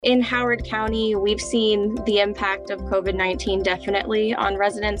In Howard County, we've seen the impact of COVID-19 definitely on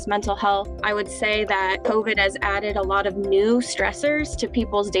residents' mental health. I would say that COVID has added a lot of new stressors to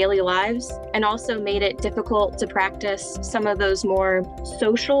people's daily lives and also made it difficult to practice some of those more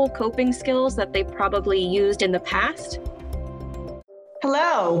social coping skills that they probably used in the past.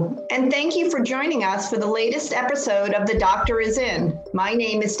 Hello, and thank you for joining us for the latest episode of The Doctor Is In. My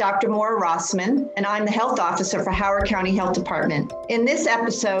name is Dr. Maura Rossman, and I'm the Health Officer for Howard County Health Department. In this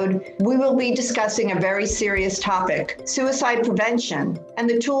episode, we will be discussing a very serious topic, suicide prevention, and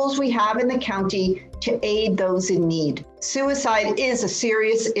the tools we have in the county to aid those in need. Suicide is a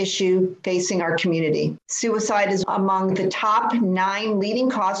serious issue facing our community. Suicide is among the top 9 leading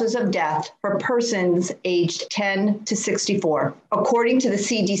causes of death for persons aged 10 to 64. According to the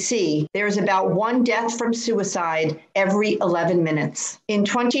CDC, there is about 1 death from suicide every 11 minutes. In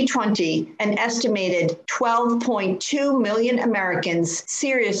 2020, an estimated 12.2 million Americans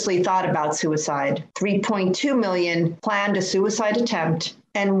seriously thought about suicide. 3.2 million planned a suicide attempt,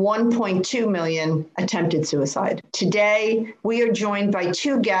 and 1.2 million attempted suicide. Today, we are joined by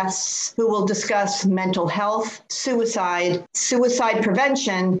 2 guests who will discuss mental health, suicide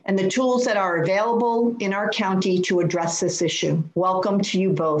prevention, and the tools that are available in our county to address this issue. Welcome to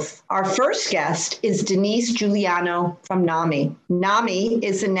you both. Our first guest is Denise Giuliano from NAMI. NAMI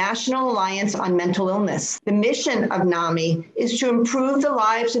is the National Alliance on Mental Illness. The mission of NAMI is to improve the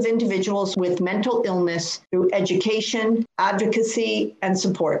lives of individuals with mental illness through education, advocacy, and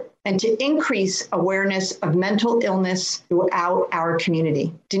support, and to increase awareness of mental illness throughout our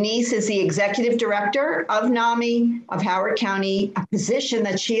community. Denise is the Executive Director of NAMI of Howard County, a position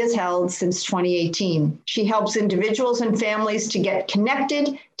that she has held since 2018. She helps individuals and families to get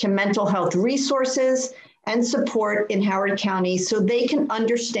connected to mental health resources and support in Howard County so they can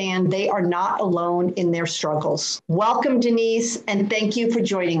understand they are not alone in their struggles. Welcome, Denise, and thank you for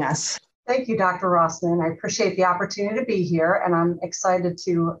joining us. Thank you, Dr. Rossman. I appreciate the opportunity to be here, and I'm excited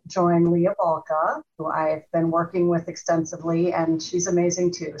to join Leah Bulka, who I've been working with extensively, and she's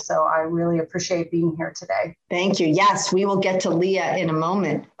amazing too. So I really appreciate being here today. Thank you. Yes, we will get to Leah in a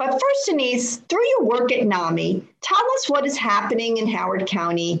moment. But first, Denise, through your work at NAMI, tell us what is happening in Howard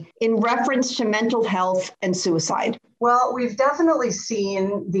County in reference to mental health and suicide. Well, we've definitely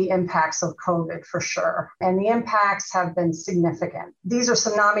seen the impacts of COVID for sure, and the impacts have been significant. These are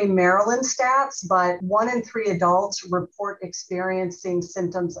some NAMI Maryland stats, but 1 in 3 adults report experiencing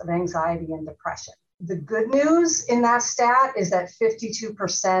symptoms of anxiety and depression. The good news in that stat is that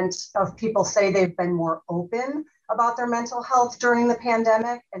 52% of people say they've been more open about their mental health during the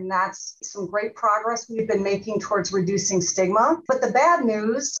pandemic, and that's some great progress we've been making towards reducing stigma. But the bad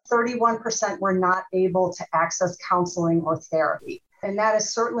news, 31% were not able to access counseling or therapy. And that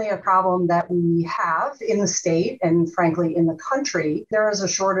is certainly a problem that we have in the state and frankly in the country. There is a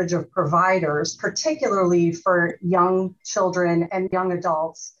shortage of providers, particularly for young children and young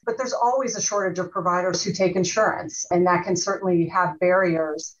adults. But there's always a shortage of providers who take insurance, and that can certainly have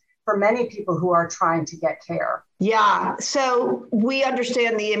barriers for many people who are trying to get care. Yeah, so we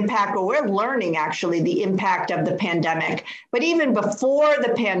understand the impact, or we're learning actually the impact of the pandemic. But even before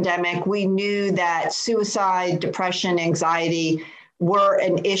the pandemic, we knew that suicide, depression, anxiety were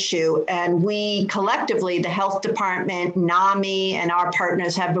an issue. And we collectively, the health department, NAMI, and our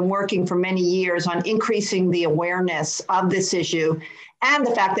partners have been working for many years on increasing the awareness of this issue and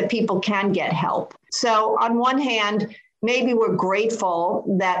the fact that people can get help. So on one hand, maybe we're grateful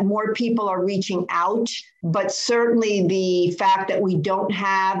that more people are reaching out, but certainly the fact that we don't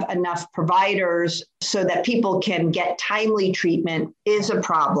have enough providers so that people can get timely treatment is a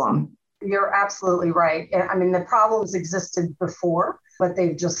problem. You're absolutely right. I mean, the problems existed before, but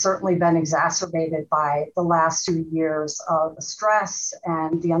they've just certainly been exacerbated by the last 2 years of the stress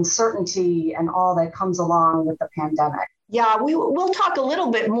and the uncertainty and all that comes along with the pandemic. Yeah, we'll talk a little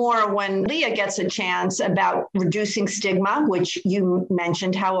bit more when Leah gets a chance about reducing stigma, which you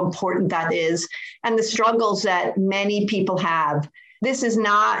mentioned how important that is, and the struggles that many people have. This is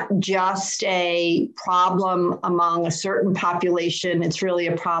not just a problem among a certain population. It's really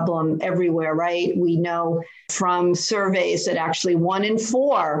a problem everywhere, right? We know from surveys that actually 1 in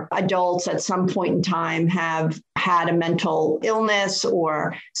 4 adults at some point in time have had a mental illness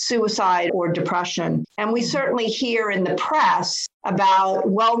or suicide or depression. And we certainly hear in the press about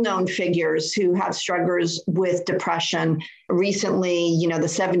well-known figures who have struggles with depression. Recently, the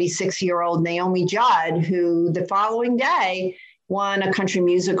 76-year-old Naomi Judd, who the following day won a country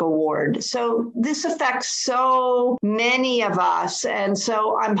music award. So this affects so many of us. And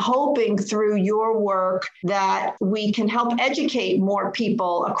so I'm hoping through your work that we can help educate more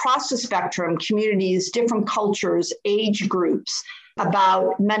people across the spectrum, communities, different cultures, age groups,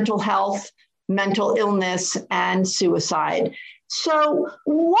 about mental health, mental illness, and suicide. So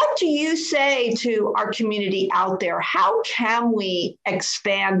what do you say to our community out there? How can we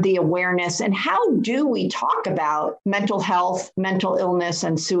expand the awareness, and how do we talk about mental health, mental illness,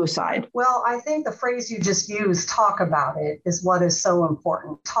 and suicide? Well, I think the phrase you just used, talk about it, is what is so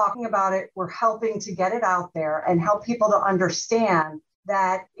important. Talking about it, we're helping to get it out there and help people to understand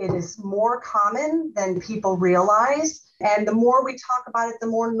that it is more common than people realize. And the more we talk about it, the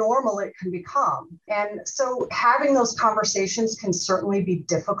more normal it can become. And so having those conversations can certainly be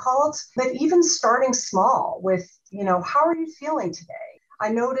difficult, but even starting small with, how are you feeling today? I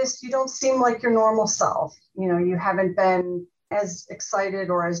noticed you don't seem like your normal self. You haven't been as excited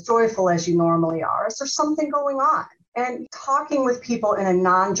or as joyful as you normally are. Is there something going on? And talking with people in a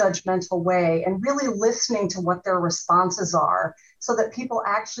non-judgmental way and really listening to what their responses are so that people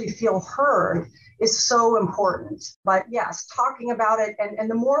actually feel heard is so important. But yes, talking about it, and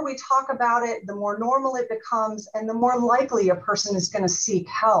the more we talk about it, the more normal it becomes, and the more likely a person is going to seek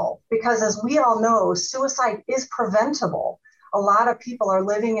help. Because as we all know, suicide is preventable. A lot of people are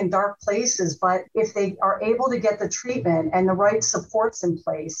living in dark places, but if they are able to get the treatment and the right supports in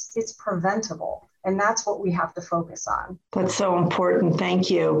place, it's preventable. And that's what we have to focus on. That's so important. Thank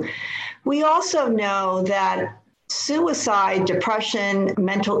you. We also know that suicide, depression,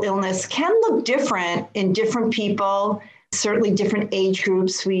 mental illness can look different in different people, certainly different age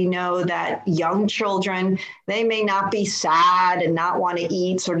groups. We know that young children, they may not be sad and not want to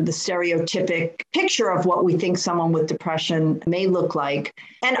eat, sort of the stereotypic picture of what we think someone with depression may look like.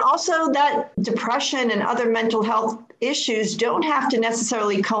 And also that depression and other mental health issues don't have to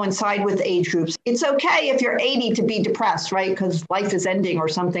necessarily coincide with age groups. It's okay if you're 80 to be depressed, right? Because life is ending or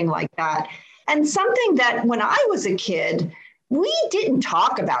something like that. And something that when I was a kid, we didn't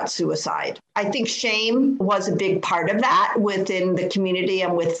talk about suicide. I think shame was a big part of that within the community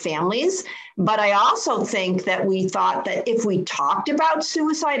and with families. But I also think that we thought that if we talked about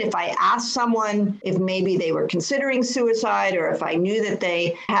suicide, if I asked someone if maybe they were considering suicide or if I knew that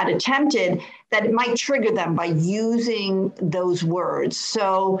they had attempted, that it might trigger them by using those words.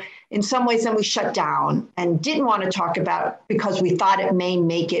 So in some ways, then we shut down and didn't want to talk about it because we thought it may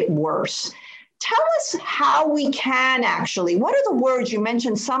make it worse. Tell us how we can actually, what are the words, you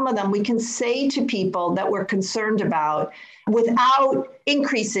mentioned some of them, we can say to people that we're concerned about without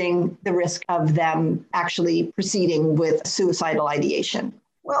increasing the risk of them actually proceeding with suicidal ideation?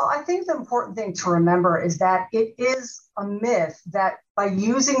 Well, I think the important thing to remember is that it is a myth that by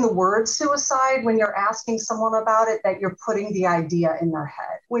using the word suicide when you're asking someone about it, that you're putting the idea in their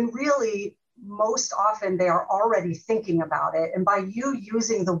head, when really most often they are already thinking about it. And by you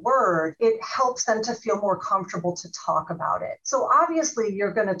using the word, it helps them to feel more comfortable to talk about it. So obviously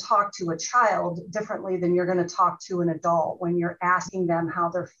you're going to talk to a child differently than you're going to talk to an adult when you're asking them how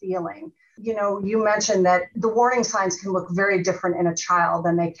they're feeling. You mentioned that the warning signs can look very different in a child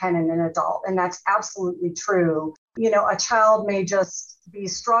than they can in an adult. And that's absolutely true. A child may just be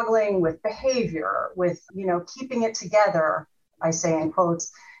struggling with behavior, with, keeping it together, I say in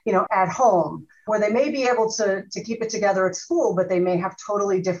quotes, at home, where they may be able to keep it together at school, but they may have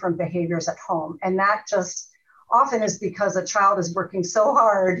totally different behaviors at home. And that just often is because a child is working so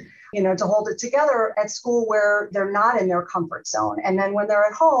hard, to hold it together at school where they're not in their comfort zone. And then when they're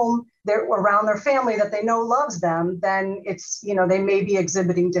at home, they're around their family that they know loves them, then it's, they may be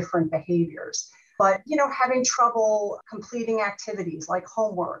exhibiting different behaviors. But, having trouble completing activities like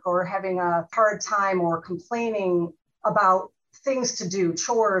homework, or having a hard time or complaining about things to do,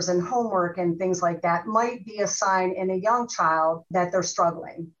 chores and homework and things like that, might be a sign in a young child that they're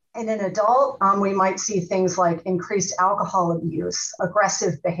struggling. In an adult, we might see things like increased alcohol abuse,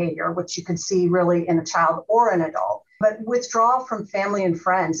 aggressive behavior, which you could see really in a child or an adult, but withdrawal from family and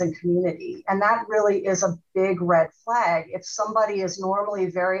friends and community. And that really is a big red flag. If somebody is normally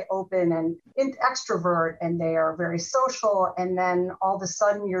very open and extrovert and they are very social, and then all of a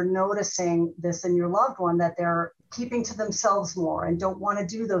sudden you're noticing this in your loved one, that they're keeping to themselves more and don't want to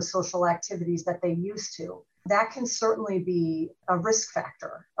do those social activities that they used to, that can certainly be a risk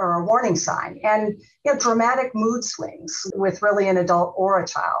factor or a warning sign. And dramatic mood swings with really an adult or a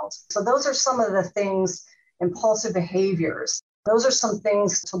child. So those are some of the things, impulsive behaviors. Those are some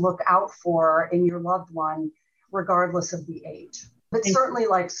things to look out for in your loved one, regardless of the age. But certainly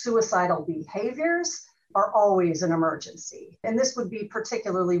like suicidal behaviors are always an emergency. And this would be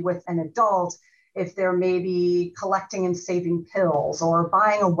particularly with an adult if they're maybe collecting and saving pills or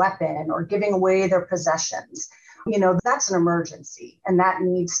buying a weapon or giving away their possessions. That's an emergency, and that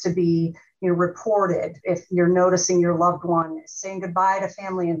needs to be reported if you're noticing your loved one saying goodbye to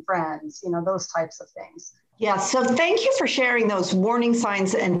family and friends, those types of things. Yeah, so thank you for sharing those warning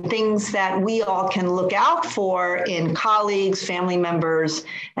signs and things that we all can look out for in colleagues, family members,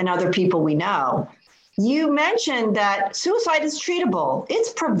 and other people we know. You mentioned that suicide is treatable,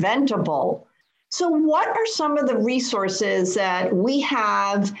 it's preventable. So what are some of the resources that we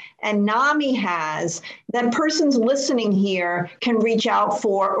have and NAMI has that persons listening here can reach out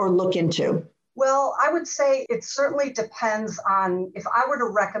for or look into? Well, I would say it certainly depends on, if I were to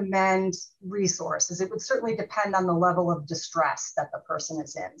recommend resources, it would certainly depend on the level of distress that the person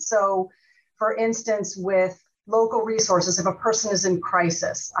is in. So, for instance, with local resources, if a person is in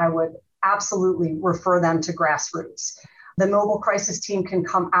crisis, I would absolutely refer them to grassroots. The mobile crisis team can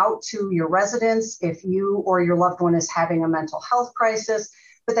come out to your residence if you or your loved one is having a mental health crisis,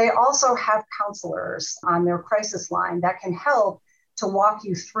 but they also have counselors on their crisis line that can help to walk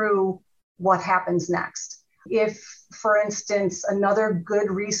you through what happens next. If, for instance, another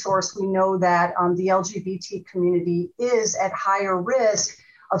good resource, we know that the LGBT community is at higher risk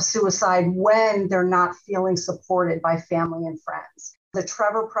of suicide when they're not feeling supported by family and friends. The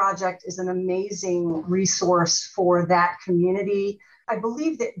Trevor Project is an amazing resource for that community. I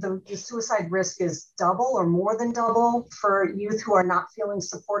believe that the suicide risk is double or more than double for youth who are not feeling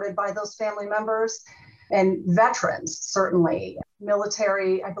supported by those family members. And veterans, certainly.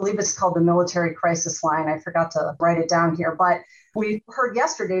 Military, I believe it's called the Military Crisis Line. I forgot to write it down here, but we heard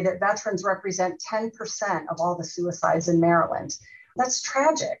yesterday that veterans represent 10% of all the suicides in Maryland. That's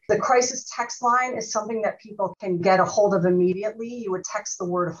tragic. The crisis text line is something that people can get a hold of immediately. You would text the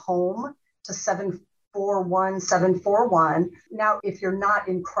word home to 741-741. Now, if you're not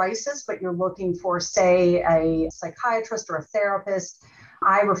in crisis, but you're looking for, say, a psychiatrist or a therapist,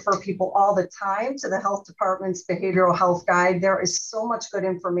 I refer people all the time to the health department's behavioral health guide. There is so much good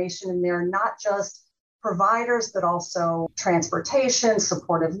information in there, not just providers, but also transportation,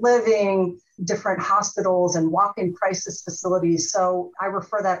 supportive living, different hospitals and walk-in crisis facilities. So I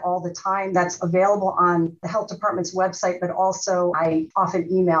refer that all the time. That's available on the health department's website, but also I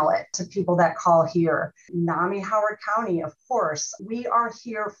often email it to people that call here. NAMI Howard County, of course. We are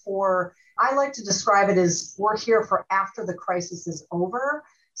here for, I like to describe it as we're here for after the crisis is over.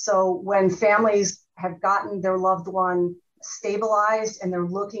 So when families have gotten their loved one stabilized and they're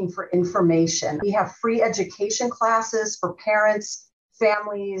looking for information. We have free education classes for parents,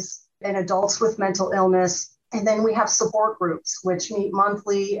 families, and adults with mental illness. And then we have support groups, which meet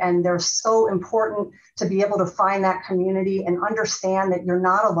monthly, and they're so important to be able to find that community and understand that you're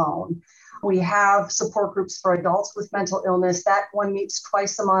not alone. We have support groups for adults with mental illness. That one meets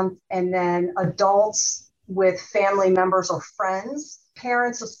twice a month. And then adults with family members or friends,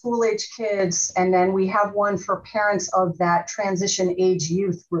 parents of school-age kids, and then we have one for parents of that transition age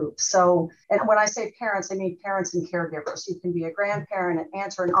youth group. So, and when I say parents, I mean parents and caregivers. You can be a grandparent, an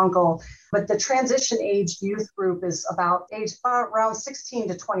aunt, or an uncle, but the transition age youth group is about around 16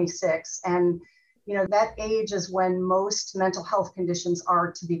 to 26. And you know, that age is when most mental health conditions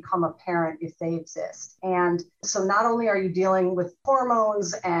are to become apparent if they exist. And so not only are you dealing with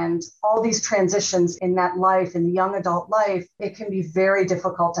hormones and all these transitions in that life, in the young adult life, it can be very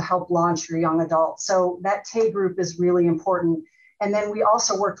difficult to help launch your young adult. So that TAY group is really important. And then we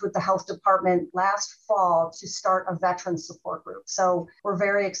also worked with the health department last fall to start a veteran support group. So we're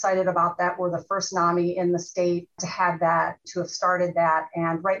very excited about that. We're the first NAMI in the state to have that, to have started that.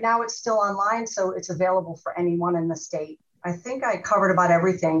 And right now it's still online, so it's available for anyone in the state. I think I covered about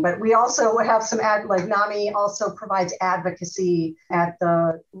everything, but we also have some like NAMI also provides advocacy at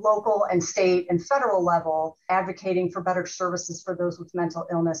the local and state and federal level, advocating for better services for those with mental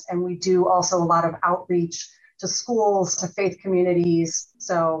illness. And we do also a lot of outreach to schools, to faith communities.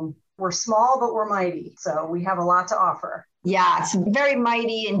 So we're small, but we're mighty. So we have a lot to offer. Yeah, it's very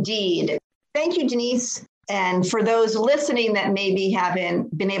mighty indeed. Thank you, Denise. And for those listening that maybe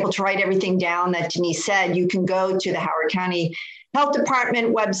haven't been able to write everything down that Denise said, you can go to the Howard County Health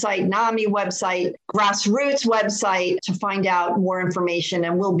Department website, NAMI website, Grassroots website to find out more information.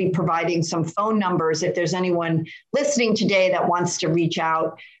 And we'll be providing some phone numbers if there's anyone listening today that wants to reach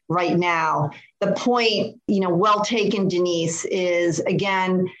out right now. The point, well taken, Denise, is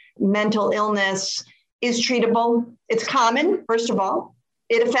again, mental illness is treatable. It's common, first of all.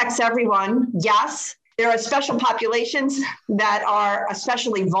 It affects everyone. Yes, there are special populations that are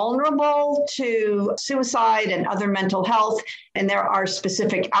especially vulnerable to suicide and other mental health, and there are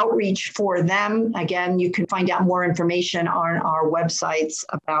specific outreach for them. Again, you can find out more information on our websites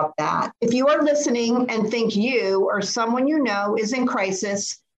about that. If you are listening and think you or someone you know is in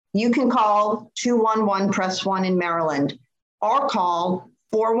crisis, you can call 211-PRESS-1 in Maryland, or call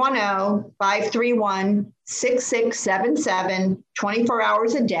 410-531-6677, 24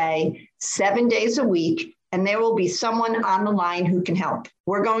 hours a day, 7 days a week. and there will be someone on the line who can help.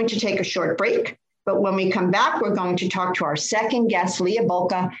 We're going to take a short break, but when we come back, we're going to talk to our second guest, Leah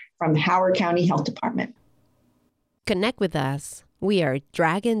Bulka from Howard County Health Department. Connect with us. We are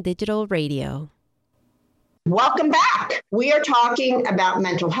Dragon Digital Radio. Welcome back. We are talking about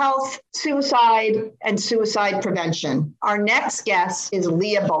mental health, suicide, and suicide prevention. Our next guest is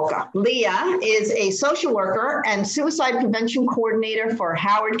Leah Bulka. Leah is a social worker and suicide prevention coordinator for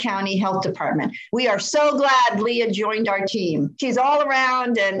Howard County Health Department. We are so glad Leah joined our team. She's all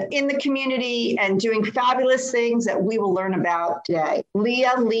around and in the community and doing fabulous things that we will learn about today.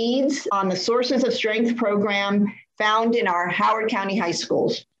 Leah leads on the Sources of Strength program found in our Howard County high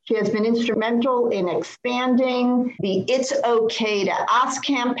schools. She has been instrumental in expanding the It's Okay to Ask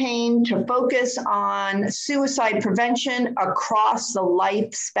campaign to focus on suicide prevention across the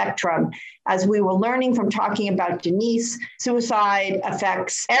life spectrum. As we were learning from talking about Denise, suicide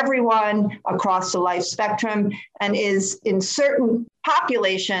affects everyone across the life spectrum and is in certain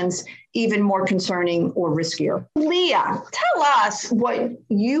populations even more concerning or riskier. Leah, tell us what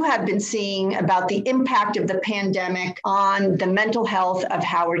you have been seeing about the impact of the pandemic on the mental health of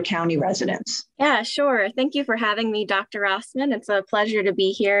Howard County residents. Yeah, sure. Thank you for having me, Dr. Rossman. It's a pleasure to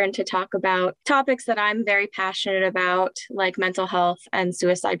be here and to talk about topics that I'm very passionate about, like mental health and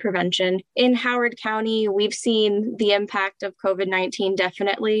suicide prevention. In Howard County, we've seen the impact of COVID-19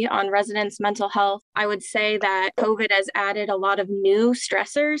 definitely on residents' mental health. I would say that COVID has added a lot of new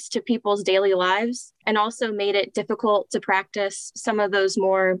stressors to people's daily lives and also made it difficult to practice some of those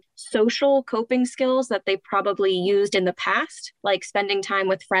more social coping skills that they probably used in the past, like spending time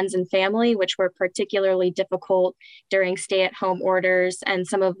with friends and family, which were particularly difficult during stay-at-home orders and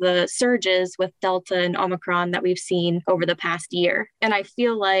some of the surges with Delta and Omicron that we've seen over the past year. And I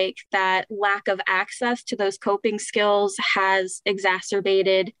feel like that lack of access to those coping skills has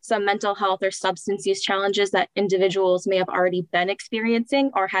exacerbated some mental health or substance use challenges that individuals may have already been experiencing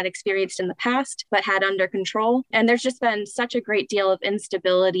or had experienced in the past, but had under control. And there's just been such a great deal of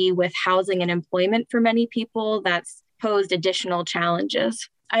instability with housing and employment for many people that's posed additional challenges.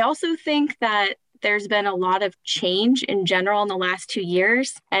 I also think that there's been a lot of change in general in the last 2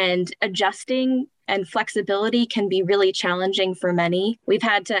 years, and adjusting and flexibility can be really challenging for many. We've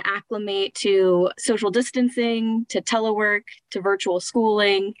had to acclimate to social distancing, to telework, to virtual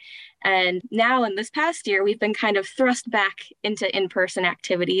schooling. And now in this past year, we've been kind of thrust back into in-person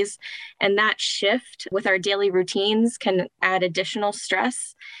activities. And that shift with our daily routines can add additional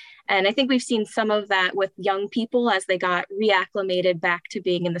stress. And I think we've seen some of that with young people as they got reacclimated back to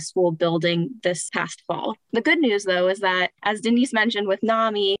being in the school building this past fall. The good news, though, is that, as Denise mentioned with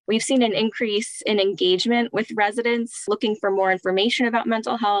NAMI, we've seen an increase in engagement with residents looking for more information about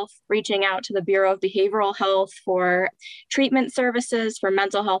mental health, reaching out to the Bureau of Behavioral Health for treatment services for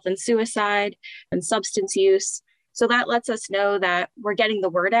mental health and suicide and substance use. So that lets us know that we're getting the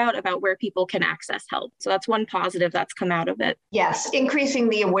word out about where people can access help. So that's one positive that's come out of it. Yes, increasing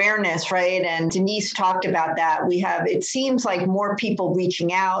the awareness, right? And Denise talked about that. It seems like more people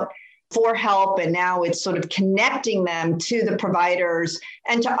reaching out for help, and now it's sort of connecting them to the providers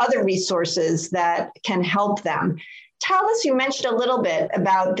and to other resources that can help them. Tell us, you mentioned a little bit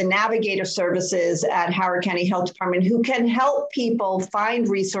about the navigator services at Howard County Health Department who can help people find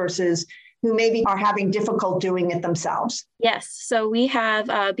resources who maybe are having difficulty doing it themselves. Yes. So we have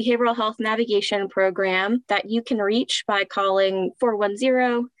a behavioral health navigation program that you can reach by calling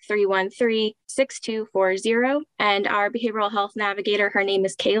 410-313-6240. And our behavioral health navigator, her name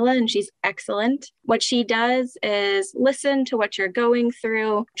is Kayla, and she's excellent. What she does is listen to what you're going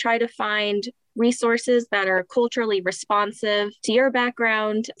through, try to find resources that are culturally responsive to your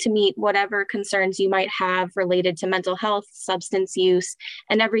background to meet whatever concerns you might have related to mental health, substance use,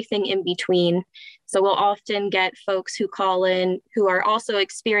 and everything in between. So we'll often get folks who call in who are also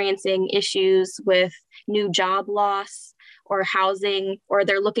experiencing issues with new job loss or housing, or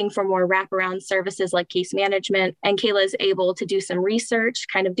they're looking for more wraparound services like case management. And Kayla is able to do some research,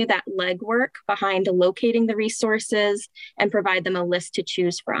 kind of do that legwork behind locating the resources and provide them a list to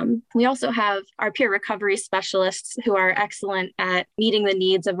choose from. We also have our peer recovery specialists who are excellent at meeting the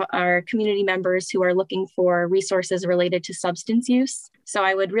needs of our community members who are looking for resources related to substance use. So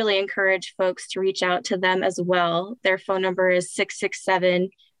I would really encourage folks to reach out to them as well. Their phone number is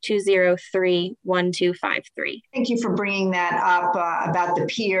 667-203-1253. Thank you for bringing that up about the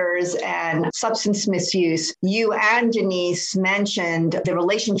peers and substance misuse. You and Denise mentioned the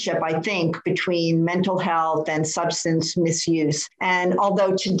relationship, I think, between mental health and substance misuse. And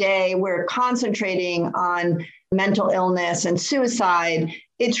although today we're concentrating on mental illness and suicide,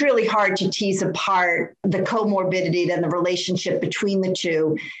 it's really hard to tease apart the comorbidity and the relationship between the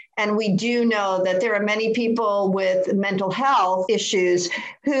two. And we do know that there are many people with mental health issues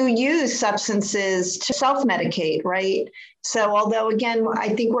who use substances to self-medicate, right? So although, again, I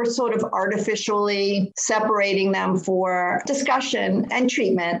think we're sort of artificially separating them for discussion and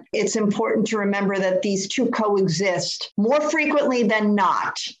treatment, it's important to remember that these two coexist more frequently than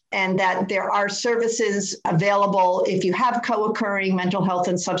not, and that there are services available if you have co-occurring mental health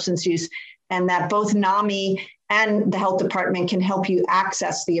and substance use, and that both NAMI and the health department can help you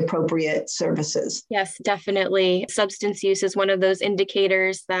access the appropriate services. Yes, definitely. Substance use is one of those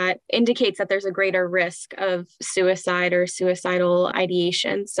indicators that indicates that there's a greater risk of suicide or suicidal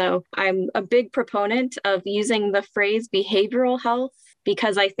ideation. So I'm a big proponent of using the phrase behavioral health,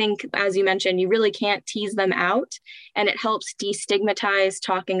 because I think, as you mentioned, you really can't tease them out, and it helps destigmatize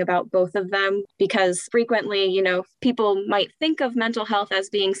talking about both of them, because frequently, people might think of mental health as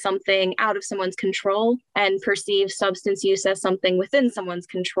being something out of someone's control and perceive substance use as something within someone's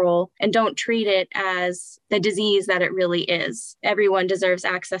control, and don't treat it as the disease that it really is. Everyone deserves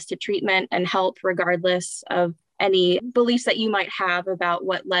access to treatment and help, regardless of any beliefs that you might have about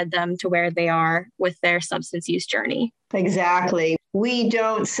what led them to where they are with their substance use journey. Exactly. We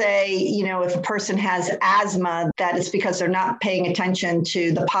don't say, if a person has asthma, that it's because they're not paying attention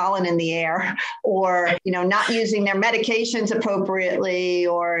to the pollen in the air, or, not using their medications appropriately,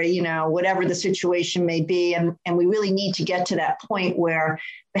 or, whatever the situation may be. And we really need to get to that point where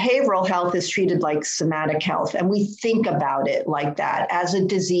behavioral health is treated like somatic health. And we think about it like that, as a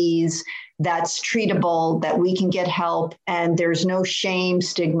disease that's treatable, that we can get help, and there's no shame,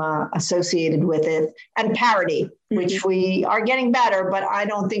 stigma associated with it, and parity, which we are getting better, but I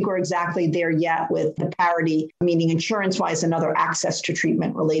don't think we're exactly there yet with the parity, meaning insurance-wise and other access to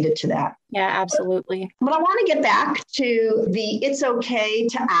treatment related to that. Yeah, absolutely. But I want to get back to the It's Okay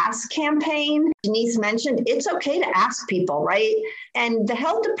to Ask campaign. Denise mentioned it's okay to ask people, right? And the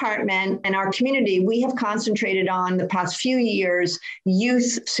health department and our community, we have concentrated on the past few years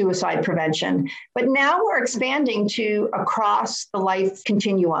youth suicide prevention, but now we're expanding to across the life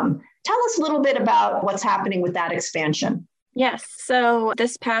continuum. Tell us a little bit about what's happening with that expansion. Yes. So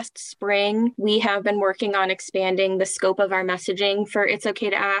this past spring, we have been working on expanding the scope of our messaging for It's Okay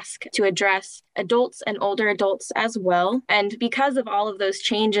to Ask to address adults and older adults as well. And because of all of those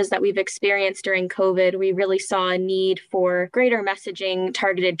changes that we've experienced during COVID, we really saw a need for greater messaging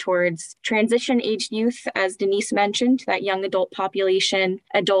targeted towards transition-aged youth, as Denise mentioned, that young adult population,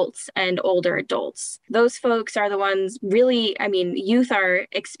 adults, and older adults. Those folks are the ones really, youth are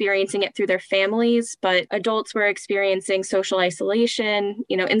experiencing it through their families, but adults were experiencing social isolation,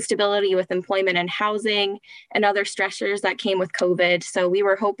 instability with employment and housing, and other stressors that came with COVID. So we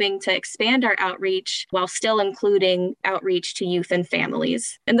were hoping to expand our outreach while still including outreach to youth and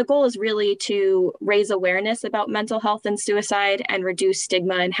families. And the goal is really to raise awareness about mental health and suicide, and reduce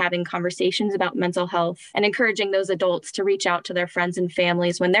stigma in having conversations about mental health, and encouraging those adults to reach out to their friends and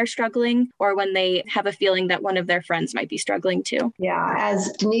families when they're struggling, or when they have a feeling that one of their friends might be struggling too. Yeah,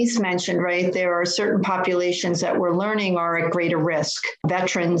 as Denise mentioned, right, there are certain populations that we're learning are at greater risk.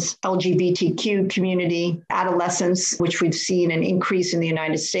 Veterans, LGBTQ community, adolescents, which we've seen an increase in the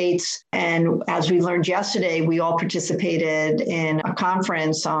United States. And as we learned yesterday, we all participated in a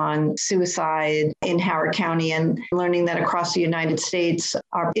conference on suicide in Howard County, and learning that across the United States,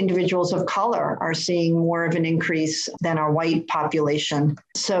 our individuals of color are seeing more of an increase than our white population.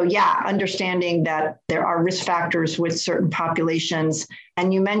 So yeah, understanding that there are risk factors with certain populations.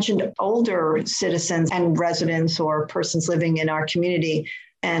 And you mentioned older citizens and residents or persons living in our community.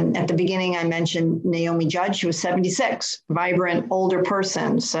 And at the beginning, I mentioned Naomi Judge, who was 76, vibrant, older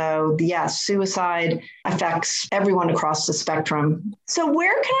person. So yes, suicide affects everyone across the spectrum. So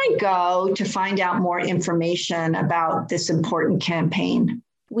where can I go to find out more information about this important campaign?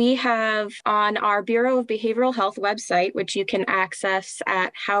 We have on our Bureau of Behavioral Health website, which you can access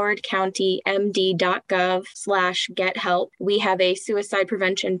at howardcountymd.gov/gethelp. We have a suicide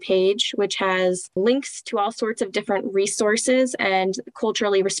prevention page, which has links to all sorts of different resources and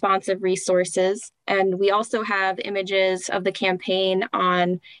culturally responsive resources. And we also have images of the campaign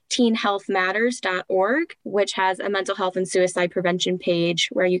on teenhealthmatters.org, which has a mental health and suicide prevention page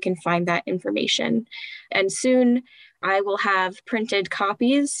where you can find that information. And soon, I will have printed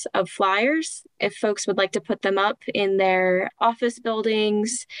copies of flyers if folks would like to put them up in their office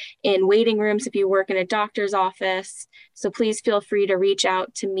buildings, in waiting rooms if you work in a doctor's office. So please feel free to reach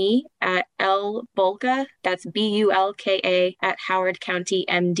out to me at Bulka, that's BULKA, at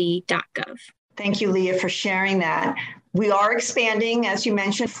howardcountymd.gov. Thank you, Leah, for sharing that. We are expanding, as you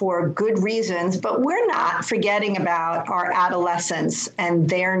mentioned, for good reasons, but we're not forgetting about our adolescents and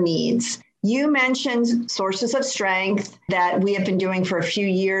their needs. You mentioned sources of strength that we have been doing for a few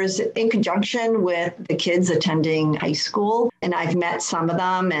years in conjunction with the kids attending high school. And I've met some of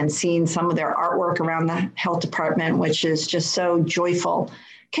them and seen some of their artwork around the health department, which is just so joyful.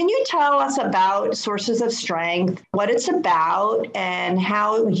 Can you tell us about Sources of Strength, what it's about, and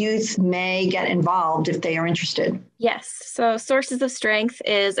how youth may get involved if they are interested? Yes. So Sources of Strength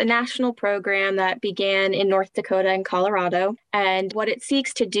is a national program that began in North Dakota and Colorado. And what it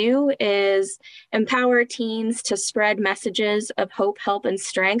seeks to do is empower teens to spread messages of hope, help, and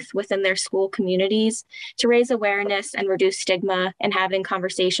strength within their school communities to raise awareness and reduce stigma and having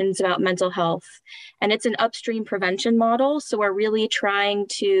conversations about mental health. And it's an upstream prevention model. So we're really trying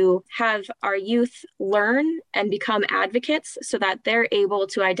to have our youth learn and become advocates so that they're able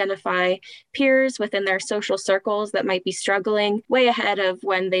to identify peers within their social circles that might be struggling way ahead of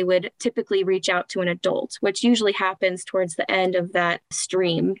when they would typically reach out to an adult, which usually happens towards the end of that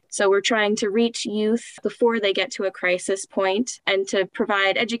stream. So we're trying to reach youth before they get to a crisis point and to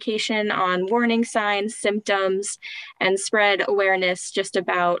provide education on warning signs, symptoms, and spread awareness just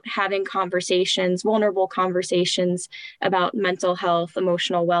about having conversations, vulnerable conversations about mental health,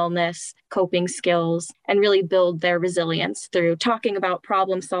 emotional wellness, coping skills, and really build their resilience through talking about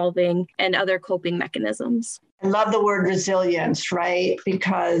problem solving and other coping mechanisms. I love the word resilience, right?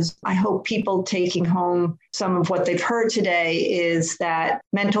 Because I hope people taking home some of what they've heard today is that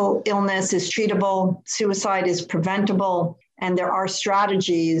mental illness is treatable, suicide is preventable, and there are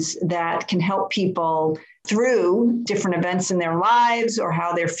strategies that can help people through different events in their lives or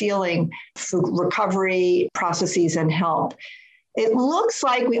how they're feeling through recovery processes and help. It looks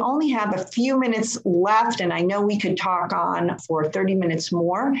like we only have a few minutes left, and I know we could talk on for 30 minutes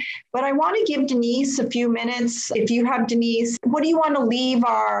more, but I want to give Denise a few minutes. If you have, Denise, what do you want to leave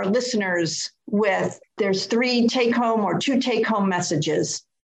our listeners with? There's 3 take-home or 2 take-home messages.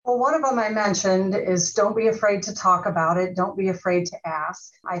 Well, one of them I mentioned is don't be afraid to talk about it. Don't be afraid to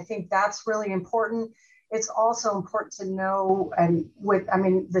ask. I think that's really important. It's also important to know, and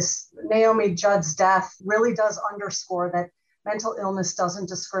this Naomi Judd's death really does underscore that mental illness doesn't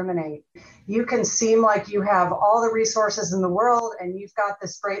discriminate. You can seem like you have all the resources in the world and you've got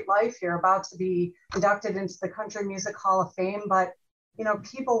this great life. You're about to be inducted into the Country Music Hall of Fame, but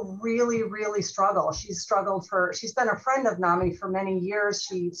people really, really struggle. She's been a friend of NAMI for many years.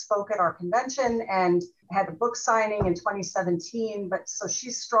 She spoke at our convention and had a book signing in 2017. So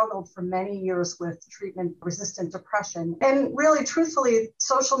she struggled for many years with treatment-resistant depression. And really, truthfully,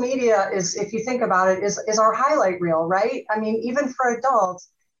 social media is, if you think about it, is our highlight reel, right? I mean, even for adults,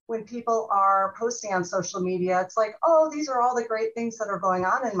 when people are posting on social media, it's like, oh, these are all the great things that are going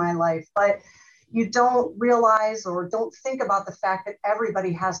on in my life. But you don't realize or don't think about the fact that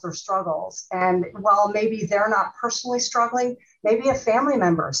everybody has their struggles. And while maybe they're not personally struggling, maybe a family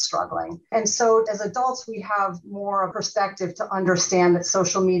member is struggling. And so as adults, we have more perspective to understand that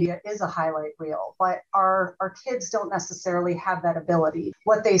social media is a highlight reel, but our kids don't necessarily have that ability.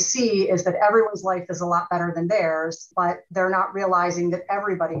 What they see is that everyone's life is a lot better than theirs, but they're not realizing that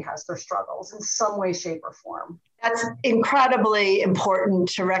everybody has their struggles in some way, shape, or form. That's incredibly important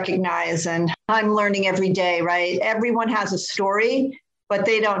to recognize. And I'm learning every day, right? Everyone has a story, but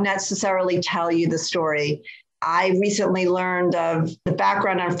they don't necessarily tell you the story. I recently learned of the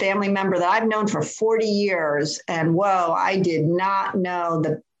background on a family member that I've known for 40 years. And whoa, I did not know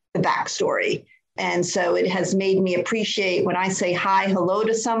the backstory. And so it has made me appreciate when I say hi, hello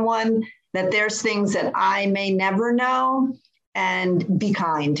to someone, that there's things that I may never know, and be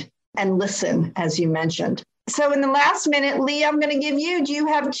kind and listen, as you mentioned. So in the last minute, Leah, I'm going to give you, do you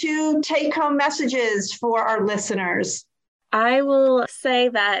have 2 take-home messages for our listeners? I will say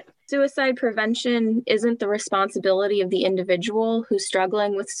that suicide prevention isn't the responsibility of the individual who's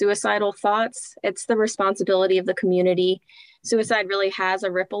struggling with suicidal thoughts. It's the responsibility of the community. Suicide really has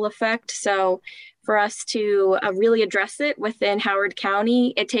a ripple effect. So for us to really address it within Howard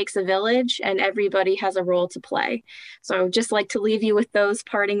County, it takes a village and everybody has a role to play. So I would just like to leave you with those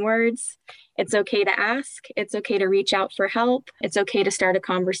parting words. It's okay to ask. It's okay to reach out for help. It's okay to start a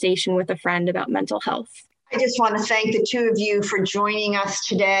conversation with a friend about mental health. I just want to thank the 2 of you for joining us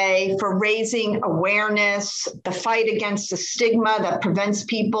today, for raising awareness, the fight against the stigma that prevents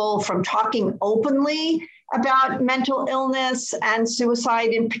people from talking openly about mental illness and suicide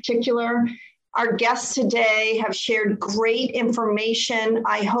in particular. Our guests today have shared great information.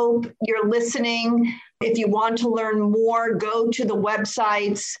 I hope you're listening. If you want to learn more, go to the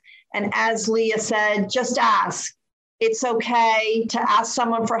websites. And as Leah said, just ask. It's okay to ask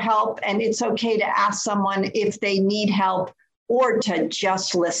someone for help, and it's okay to ask someone if they need help or to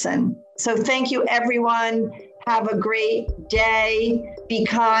just listen. So thank you, everyone. Have a great day. Be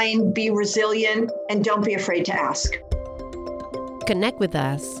kind, be resilient, and don't be afraid to ask. Connect with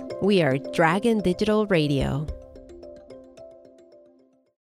us. We are Dragon Digital Radio.